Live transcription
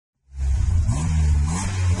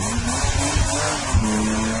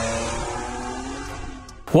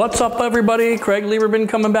What's up, everybody? Craig Lieberman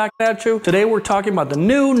coming back at you. Today we're talking about the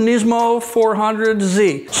new NISMO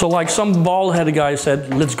 400Z. So like some bald-headed guy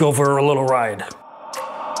said, let's go for a little ride.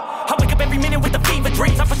 I wake up every minute with the fever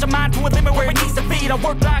dreams. I push a mind to a limit where it needs to be. I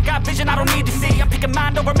work blind, got vision I don't need to see. I'm picking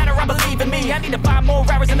mind over matter, I believe in me. I need to find more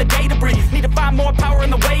hours in the day to breathe. Need to find more power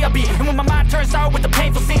in the way I be. And when my mind turns sour with the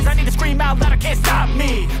painful scenes, I need to scream out loud, I can't stop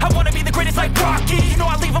me. I wanna be the greatest like Rocky. You know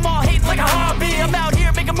I leave them all hating like a hobby. I'm out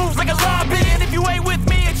here making moves like a lobby. And if you ain't with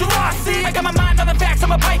me, it's your loss. See, I got my mind on the facts.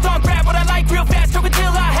 I'm a python, grab what I like real fast. Choke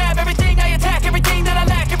until I have everything I attack, everything that I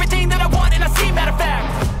lack, everything that I want, and I see, matter of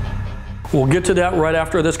fact. We'll get to that right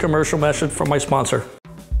after this commercial message from my sponsor.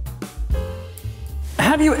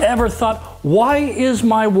 Have you ever thought, why is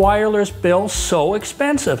my wireless bill so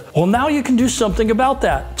expensive? Well, now you can do something about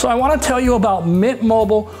that. So I want to tell you about Mint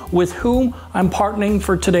Mobile, with whom I'm partnering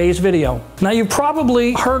for today's video. Now, you've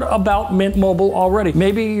probably heard about Mint Mobile already.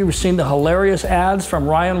 Maybe you've seen the hilarious ads from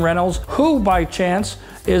Ryan Reynolds, who by chance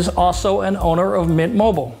is also an owner of Mint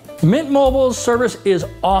Mobile. Mint Mobile's service is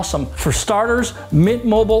awesome. For starters, Mint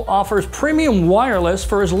Mobile offers premium wireless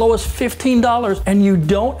for as low as $15, and you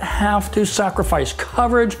don't have to sacrifice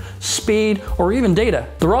coverage, speed, or even data.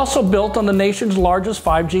 They're also built on the nation's largest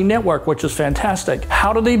 5G network, which is fantastic.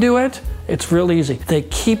 How do they do it? It's real easy. They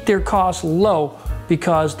keep their costs low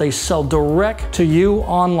because they sell direct to you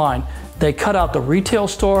online. They cut out the retail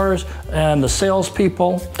stores and the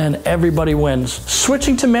salespeople, and everybody wins.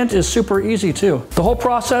 Switching to Mint is super easy too. The whole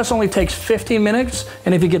process only takes 15 minutes,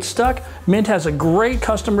 and if you get stuck, Mint has a great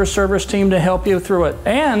customer service team to help you through it.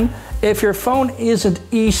 And if your phone isn't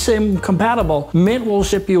eSIM compatible, Mint will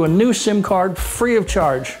ship you a new SIM card free of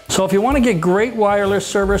charge. So if you want to get great wireless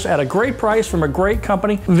service at a great price from a great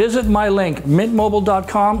company, visit my link,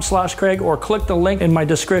 mintmobile.com/Craig, or click the link in my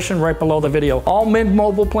description right below the video. All Mint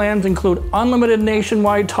Mobile plans include unlimited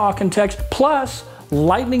nationwide talk and text, plus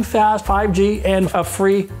lightning fast 5G and a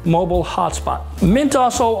free mobile hotspot. Mint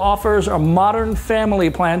also offers a modern family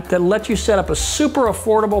plan that lets you set up a super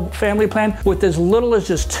affordable family plan with as little as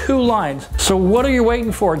just 2 lines. So what are you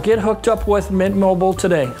waiting for? Get hooked up with Mint Mobile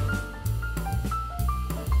today.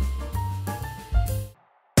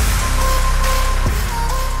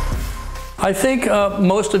 I think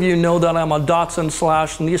most of you know that I'm a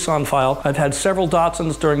Datsun/Nissan file. I've had several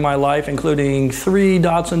Datsuns during my life, including 3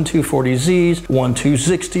 Datsun 240Zs, 1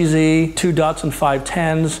 260Z, 2 Datsun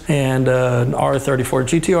 510s, and an R34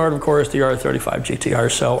 GTR, and of course the R35 GTR.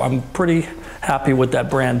 So I'm pretty happy with that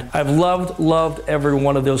brand. I've loved every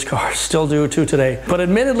one of those cars, still do to today. But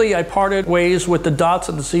admittedly, I parted ways with the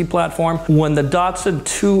Datsun Z platform when the Datsun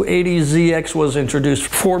 280ZX was introduced.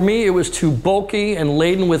 For me, it was too bulky and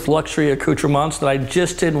laden with luxury accoutrements that I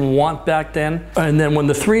just didn't want back then. And then when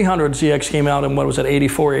the 300ZX came out in, what was it,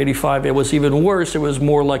 84, 85, it was even worse. It was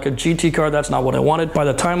more like a GT car. That's not what I wanted. By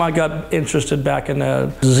the time I got interested back in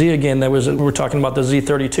the Z again, we're talking about the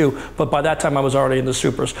Z32, but by that time I was already in the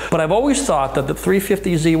Supras. But I've always thought that the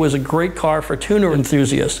 350Z was a great car for tuner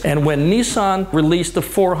enthusiasts. And when Nissan released the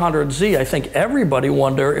 400Z, I think everybody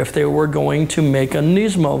wondered if they were going to make a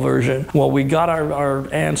NISMO version. Well, we got our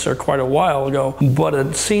answer quite a while ago, but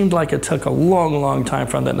it seemed like it took a long time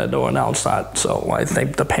for them to announce that. So I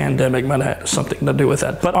think the pandemic might have something to do with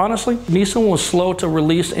that. But honestly, Nissan was slow to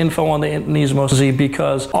release info on the NISMO Z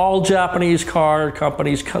because all Japanese car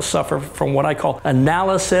companies suffer from what I call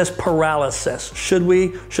analysis paralysis. Should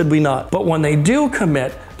we not? But when they do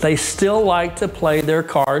commit, they still like to play their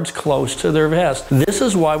cards close to their vest. This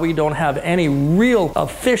is why we don't have any real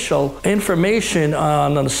official information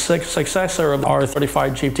on the successor of the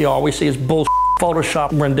R35 GT. All we see is bullshit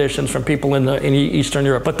Photoshop renditions from people in Eastern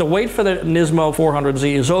Europe. But the wait for the NISMO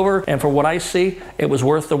 400Z is over, and for what I see, it was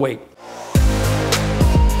worth the wait.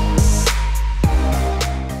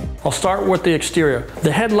 I'll start with the exterior.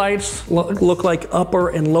 The headlights look like upper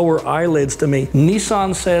and lower eyelids to me.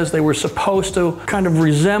 Nissan says they were supposed to kind of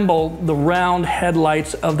resemble the round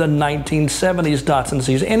headlights of the 1970s Datsun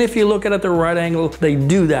Zs. And if you look at it at the right angle, they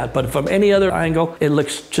do that. But from any other angle, it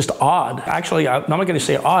looks just odd. Actually, I'm not going to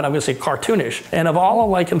say odd, I'm going to say cartoonish. And of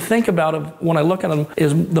all I can think about when I look at them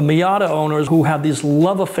is the Miata owners who have this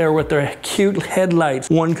love affair with their cute headlights.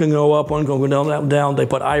 One can go up, one can go down. They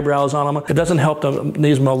put eyebrows on them. It doesn't help the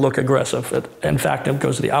Nismo look look aggressive. In fact, it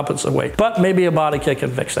goes the opposite way. But maybe a body kit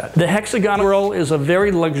can fix that. The hexagon grille is a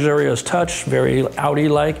very luxurious touch, very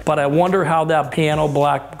Audi-like, but I wonder how that piano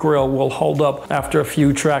black grille will hold up after a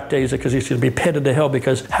few track days, because it's going to be pitted to hell,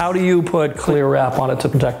 because how do you put clear wrap on it to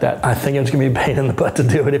protect that? I think it's going to be a pain in the butt to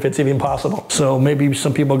do it if it's even possible. So maybe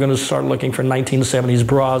some people are going to start looking for 1970s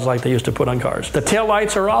bras like they used to put on cars. The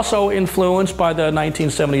taillights are also influenced by the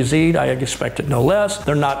 1970 Z. I expected no less.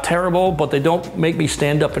 They're not terrible, but they don't make me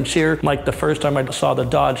stand up and cheer like the first time I saw the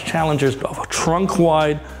Dodge Challengers of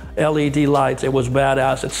trunk-wide LED lights. It was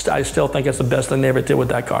badass. I still think it's the best thing they ever did with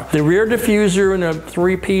that car. The rear diffuser and a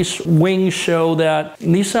three-piece wing show that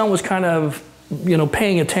Nissan was kind of, you know,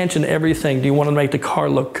 paying attention to everything. Do you want to make the car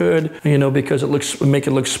look good? You know, because make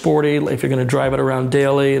it look sporty. If you're going to drive it around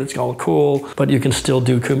daily, it's all cool, but you can still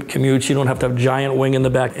do commutes. You don't have to have a giant wing in the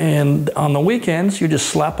back. And on the weekends, you just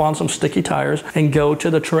slap on some sticky tires and go to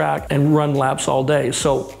the track and run laps all day.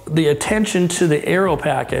 So the attention to the aero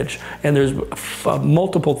package, and there's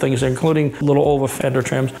multiple things, including little oval fender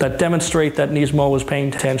trims, that demonstrate that Nismo was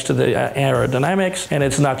paying attention to the aerodynamics, and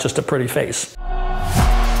it's not just a pretty face.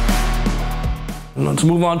 Let's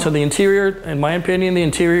move on to the interior. In my opinion, the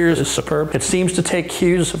interior is superb. It seems to take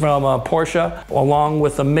cues from Porsche, along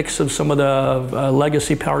with a mix of some of the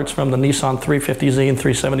legacy parts from the Nissan 350Z and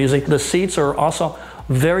 370Z. The seats are also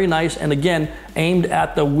very nice, and again, aimed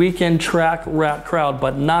at the weekend track rat crowd,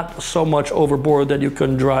 but not so much overboard that you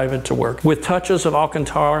couldn't drive it to work. With touches of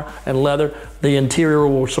Alcantara and leather, the interior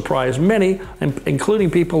will surprise many,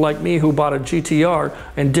 including people like me who bought a GTR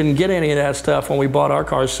and didn't get any of that stuff when we bought our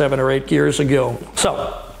cars 7 or 8 years ago.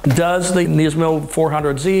 So, does the Nismo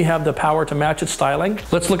 400Z have the power to match its styling?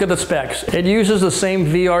 Let's look at the specs. It uses the same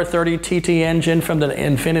VR30 TT engine from the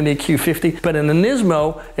Infiniti Q50, but in the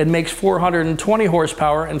Nismo, it makes 420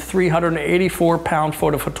 horsepower and 384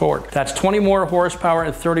 pound-foot of torque. That's 20 more horsepower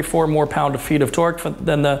and 34 more pound-feet of torque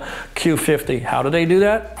than the Q50. How do they do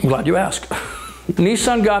that? I'm glad you asked.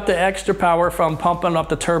 Nissan got the extra power from pumping up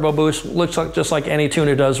the turbo boost, looks like just like any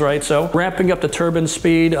tuner does, right? So ramping up the turbine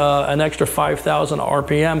speed, an extra 5,000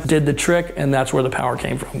 RPM did the trick, and that's where the power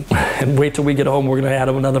came from. And wait till we get home, we're gonna add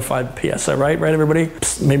another 5 PSI, right? Right, everybody?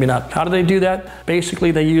 Psst, maybe not. How do they do that?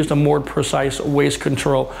 Basically, they used a more precise waste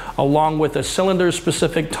control, along with a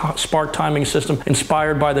cylinder-specific spark timing system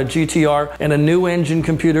inspired by the GTR and a new engine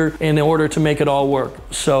computer in order to make it all work.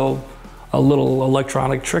 So, a little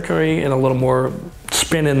electronic trickery and a little more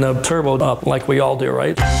spin in the turbo up like we all do,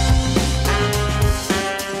 right?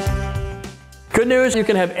 Good news, you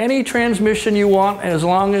can have any transmission you want as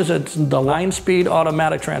long as it's the 9-speed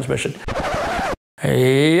automatic transmission.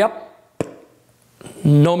 Yep.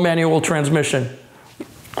 No manual transmission.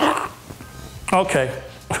 Okay.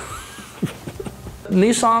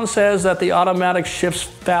 Nissan says that the automatic shifts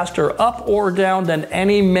faster up or down than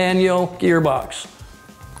any manual gearbox.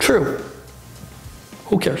 True.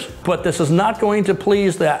 Who cares? But this is not going to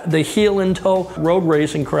please the heel and toe road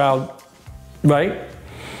racing crowd, right?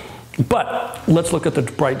 But let's look at the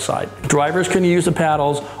bright side. Drivers can use the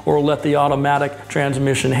paddles or let the automatic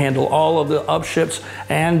transmission handle all of the upshifts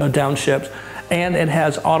and downshifts, and it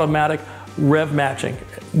has automatic rev matching,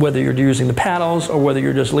 whether you're using the paddles or whether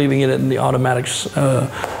you're just leaving it in the automatic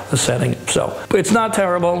setting. So it's not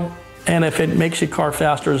terrible. And if it makes your car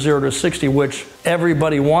faster, 0 to 60, which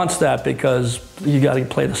everybody wants that because you got to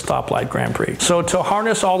play the stoplight Grand Prix. So to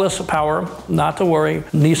harness all this power, not to worry,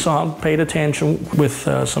 Nissan paid attention with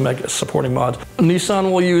some supporting mods.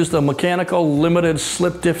 Nissan will use the mechanical limited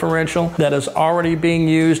slip differential that is already being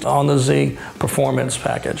used on the Z Performance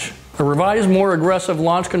package. A revised, more aggressive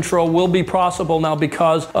launch control will be possible now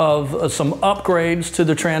because of some upgrades to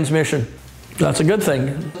the transmission. That's a good thing.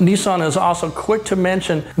 Nissan is also quick to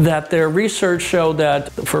mention that their research showed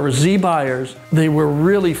that for Z buyers, they were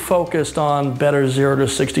really focused on better 0 to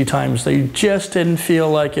 60 times. They just didn't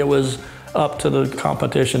feel like it was up to the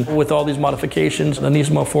competition. With all these modifications, the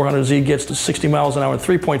Nismo 400Z gets to 60 miles an hour in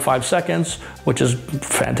 3.5 seconds, which is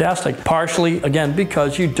fantastic. Partially, again,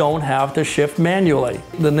 because you don't have to shift manually.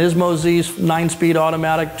 The Nismo Z's 9-speed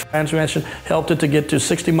automatic transmission helped it to get to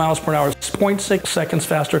 60 miles per hour, 0.6 seconds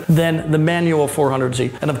faster than the manual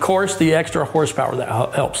 400Z. And of course, the extra horsepower that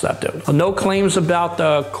helps that do. No claims about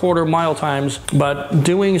the quarter-mile times, but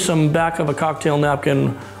doing some back of a cocktail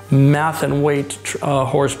napkin math and weight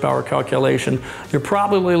horsepower calculation, you're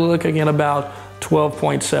probably looking at about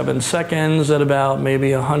 12.7 seconds at about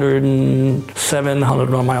maybe 107,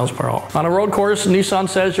 101 miles per hour. On a road course, Nissan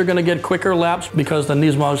says you're going to get quicker laps because the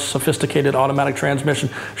NISMO's sophisticated automatic transmission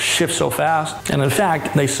shifts so fast. And in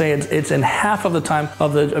fact, they say it's in half of the time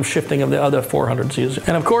of shifting of the other 400Zs.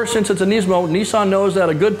 And of course, since it's a NISMO, Nissan knows that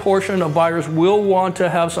a good portion of buyers will want to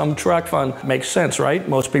have some track fun. Makes sense, right?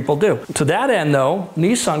 Most people do. To that end, though,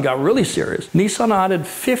 Nissan got really serious. Nissan added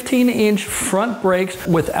 15-inch front brakes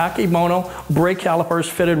with Akimono brake calipers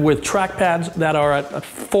fitted with track pads that are at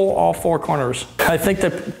all four corners. I think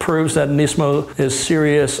that proves that Nismo is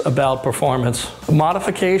serious about performance.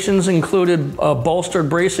 Modifications included bolstered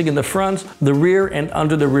bracing in the front, the rear, and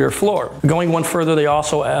under the rear floor. Going one further, they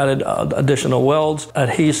also added additional welds,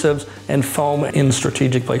 adhesives, and foam in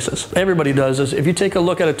strategic places. Everybody does this. If you take a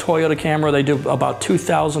look at a Toyota Camry, they do about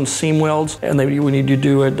 2,000 seam welds, and we need to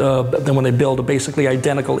do it. Then when they build a basically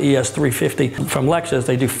identical ES350 from Lexus,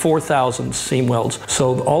 they do 4,000 seam welds.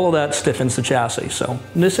 So all of that stiffens the chassis. So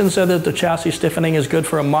Nissan said that the chassis stiffening is good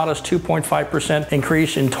for a modest 2.5%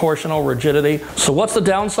 increase in torsional rigidity. So what's the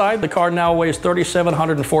downside? The car now weighs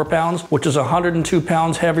 3,704 pounds, which is 102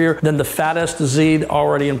 pounds heavier than the fattest Z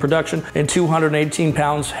already in production, and 218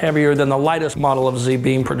 pounds heavier than the lightest model of Z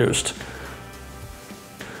being produced.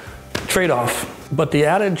 Trade-off. But the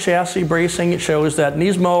added chassis bracing shows that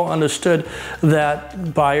Nismo understood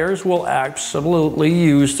that buyers will absolutely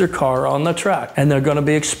use their car on the track. And they're going to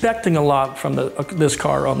be expecting a lot from this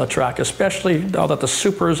car on the track, especially now that the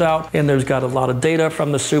Supra is out and there's got a lot of data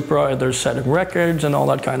from the Supra and they're setting records and all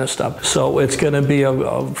that kind of stuff. So it's going to be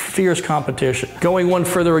a fierce competition. Going one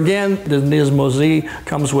further again, the NISMO Z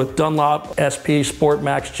comes with Dunlop SP Sport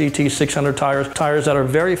Max GT 600 tires that are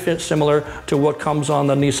very similar to what comes on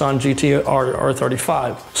the Nissan GT R35.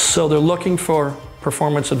 So they're looking for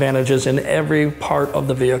performance advantages in every part of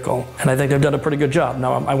the vehicle. And I think they've done a pretty good job.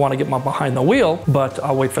 Now I want to get my behind the wheel, but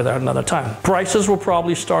I'll wait for that another time. Prices will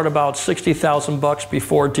probably start about $60,000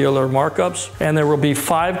 before dealer markups, and there will be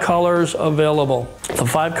 5 colors available. The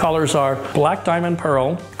 5 colors are Black Diamond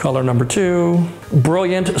Pearl, color number 2,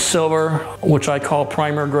 Brilliant Silver, which I call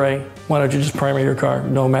Primer Gray. Why don't you just primer your car?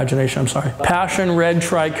 No imagination, I'm sorry. Passion Red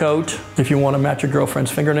Tri-Coat, if you want to match your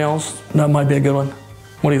girlfriend's fingernails. That might be a good one.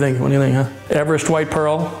 What do you think? What do you think, huh? Everest White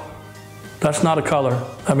Pearl. That's not a color.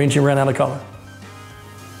 That means you ran out of color.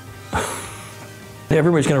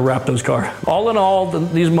 Everybody's going to wrap those cars. All in all,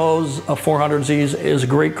 these NISMO 400Zs is a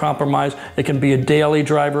great compromise. It can be a daily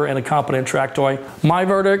driver and a competent track toy. My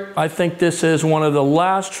verdict, I think this is one of the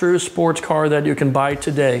last true sports car that you can buy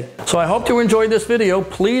today. So I hope you enjoyed this video.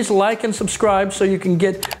 Please like and subscribe so you can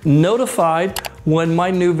get notified when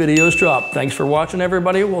my new videos drop. Thanks for watching,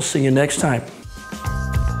 everybody. We'll see you next time.